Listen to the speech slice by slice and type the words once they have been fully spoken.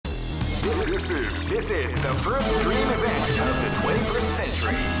This is the first dream event of the 21st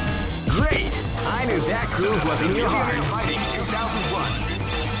century. Great! I knew that groove was in your heart. Fighting 2001.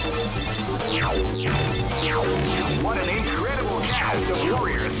 What an incredible cast of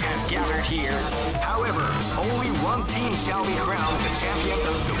warriors has gathered here. However, only one team shall be crowned the champion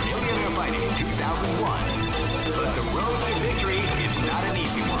of the Millionaire Fighting 2001. But the road to victory is not an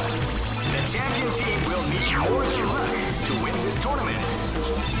easy one. The champion team will need more than luck to win this tournament.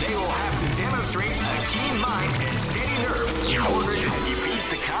 They will have to demonstrate a keen mind and steady nerves in order to defeat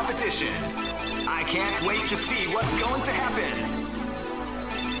the competition. I can't wait to see what's going to happen.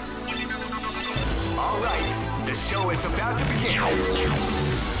 Alright, the show is about to begin.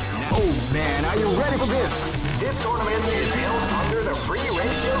 Oh man, are you ready for this? This tournament is held under the free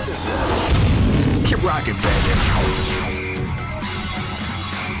ratio system. Keep rocking, baby.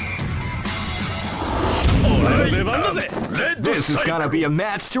 This is gonna be a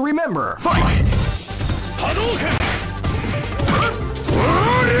match to remember. Fight! Hadouken! Hadouken!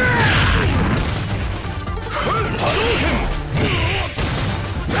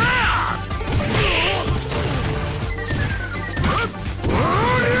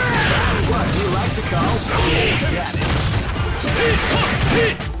 What, you like the call? Got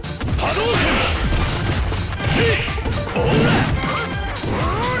it. Hadouken!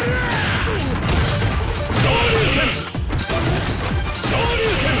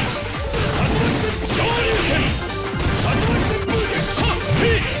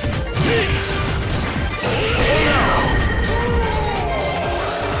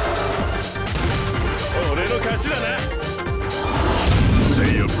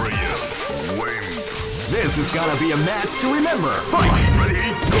 Say a prayer. Win. This is gonna be a match to remember. Fight! Ready?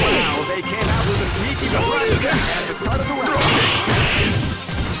 Wow, they came out with a sneaky surprise at the start of the round.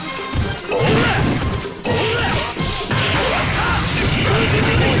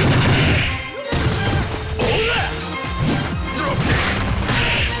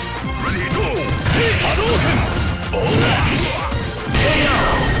 Ready, go! Hadouken!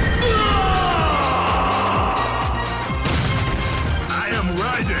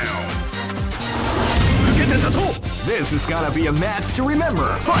 This is gonna be a match to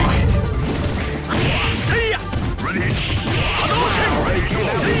remember. Fight! See ya! Ready? Hadouken! Ready, go!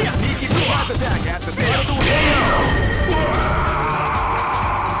 See ya! Sneaky surprise attack at the start of the round.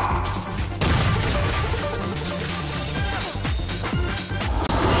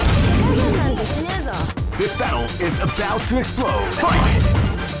 This battle is about to explode. Fight!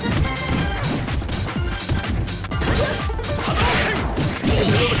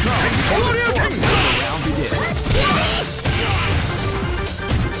 Hadouken! Round begins.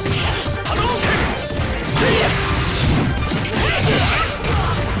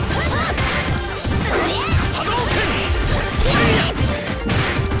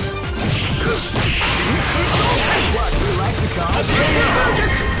 What, you like the call?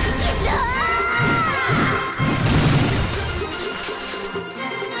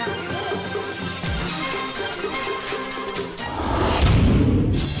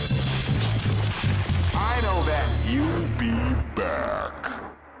 I know that you'll be back.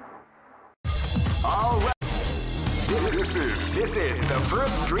 Alright. This is the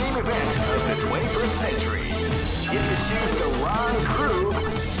first dream event of the 21st century. If you choose the wrong groove,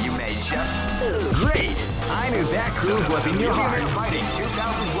 you may just... Great! I knew that groove was in your heart. Fighting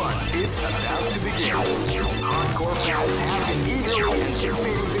 2001 is about to begin. Hardcore fans have been eagerly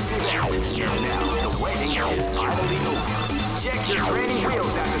anticipating this event. Now, the waiting is finally over. Check your training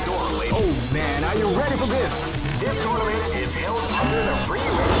wheels at the door, ladies. Oh man, are you ready for this? This tournament is held under the free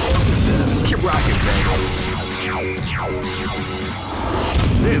ratio system. Keep rocking, baby.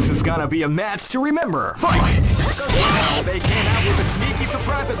 This is gonna be a match to remember. Fight! Wow, they came out with a sneaky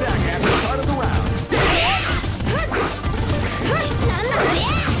surprise attack at the start of the round.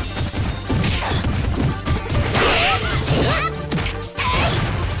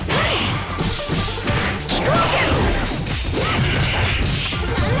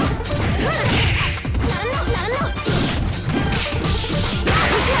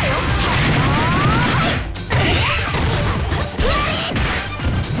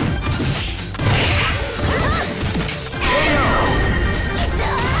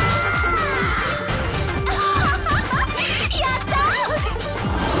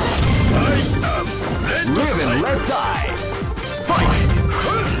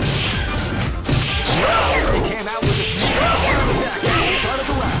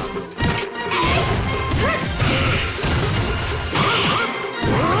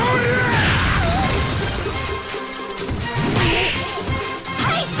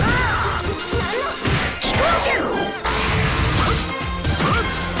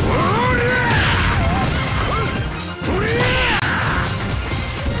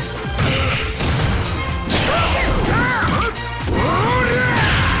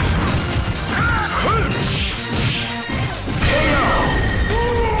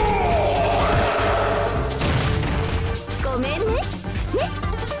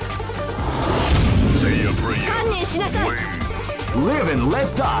 and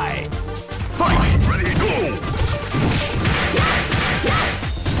let die. Fight! Ready, go!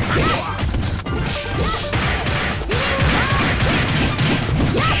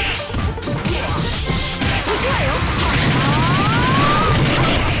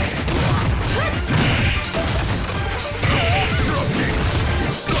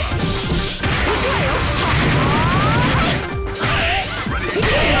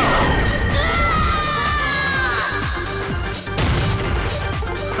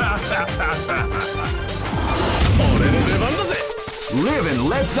 Live and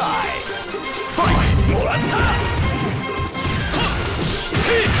let die. Fight!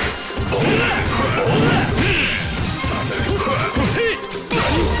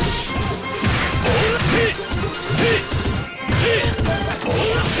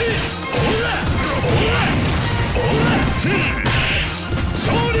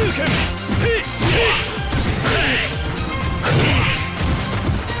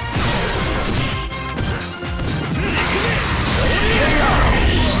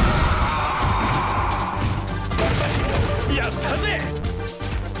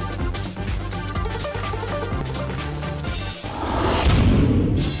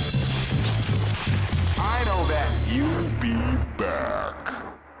 I know that you'll be back.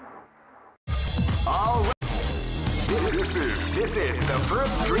 All right. This is the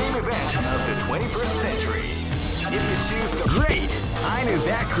first dream event of the 21st century. If you choose the great, I knew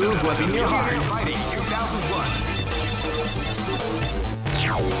that groove was in your heart. Fighting 2001.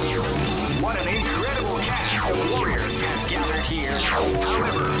 What an incredible cast of warriors has gathered here.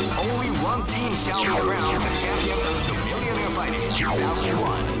 However, only one team shall be crowned the champion of the Millionaire Fighting 2001.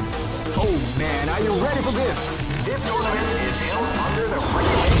 Oh man, are you ready for this? This tournament is held under the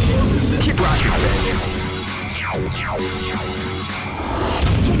regulation system. Keep rocking, baby.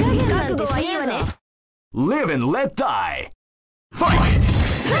 Live and let die. Fight!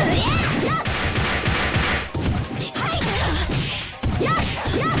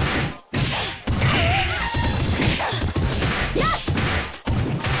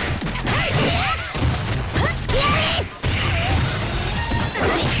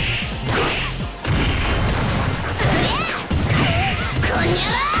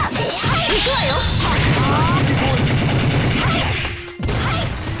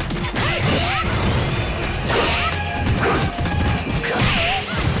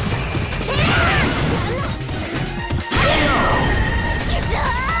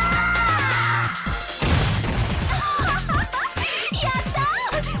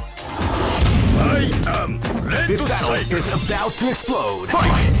 This battle is about to explode. Fight!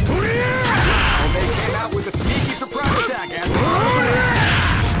 And they came out with a sneaky surprise attack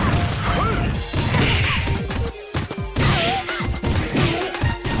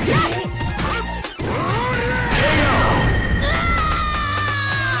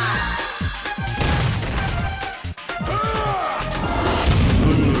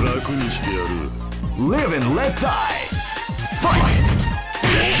Live and let die. Fight!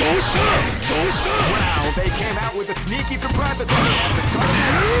 Wow, they came out with a sneaky surprise attack.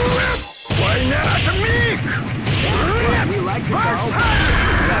 Why not me? We like this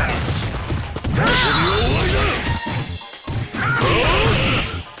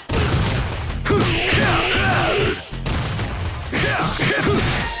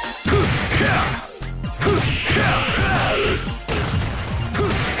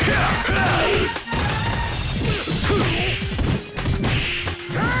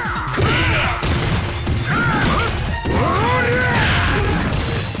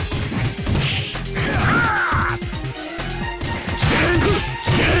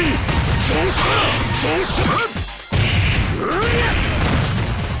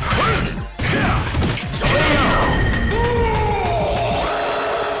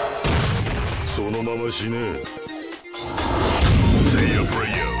Say your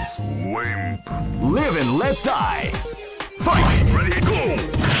prayers, wimp. Live and let die. Fight! Ready, go!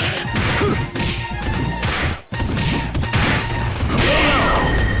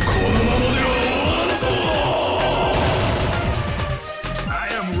 I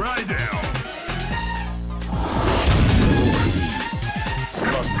am right down.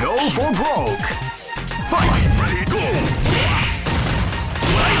 Go for broke. Fight! Ready, go!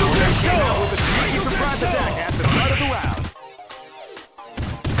 Surprise attack at the start of the round.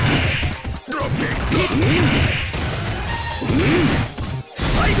 Drop kick.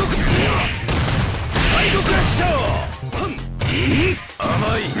 Side crusher.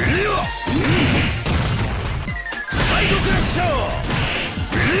 Amai. Side crusher.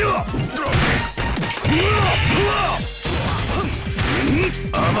 Drop kick.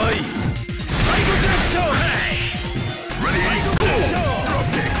 Amai. Side crusher. Ready, go.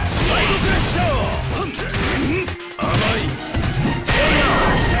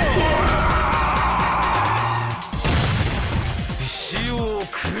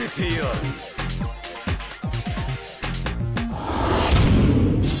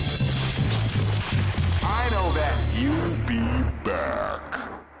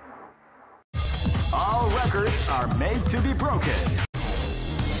 Spirits are made to be broken.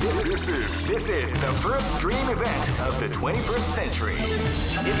 This is the first dream event of the 21st century.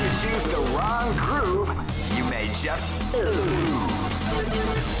 If you choose the wrong groove, you may just lose.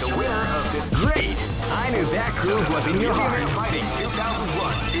 The winner of this great, I knew that groove was in your heart. Fighting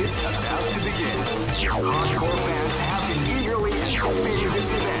 2001 is about to begin. Hardcore fans have been eagerly anticipating this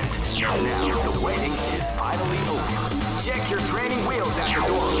event. Now the waiting is finally over. Check your training wheels at the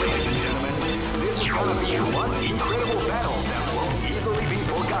door, ladies and gentlemen. This is going to be one incredible battle that won't easily be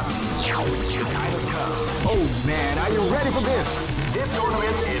forgotten. The time has come. Oh man, are you ready for this? This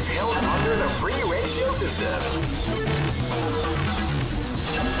tournament is held under the free ratio system.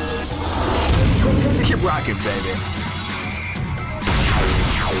 Keep rocking, baby.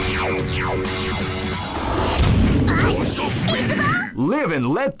 Live and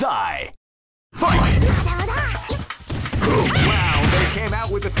let die. Fight! Wow, they came out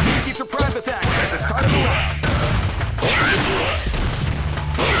with a sneaky surprise attack at the start of the round.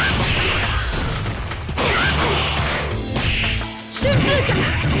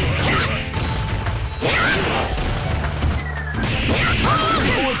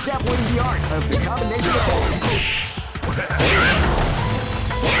 People establishing the art of the combination of both.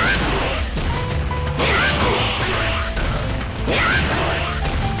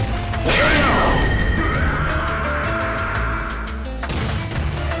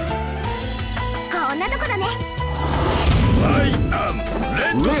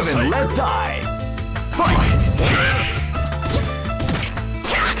 Live and let die. Fight!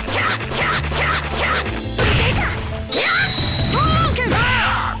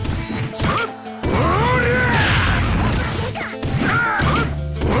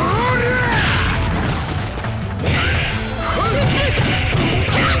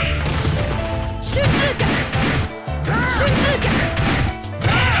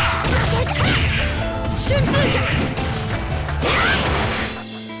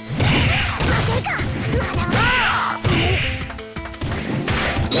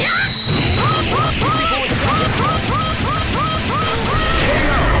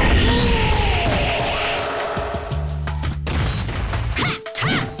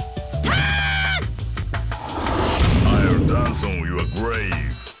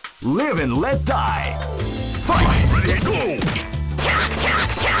 Live and let die. Fight! Ready, go!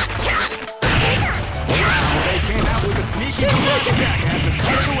 They came out with a sneaky attack at the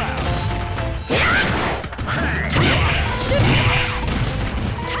start of the round.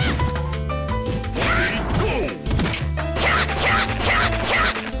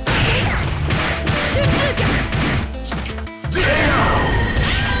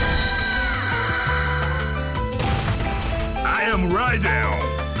 I am right down.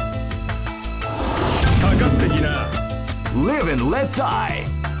 Live and let die.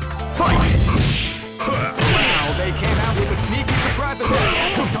 Fight! Wow, they came out with a sneaky surprise attack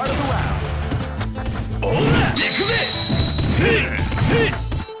at the start of the round.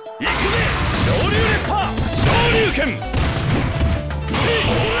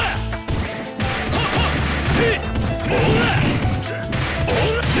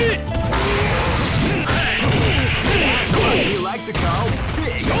 You like the call?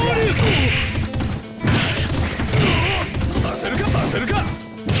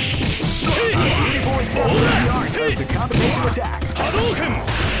 Big! The combination attack. Hadouken!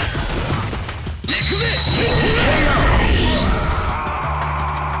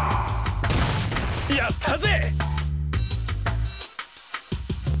 Yatta ze!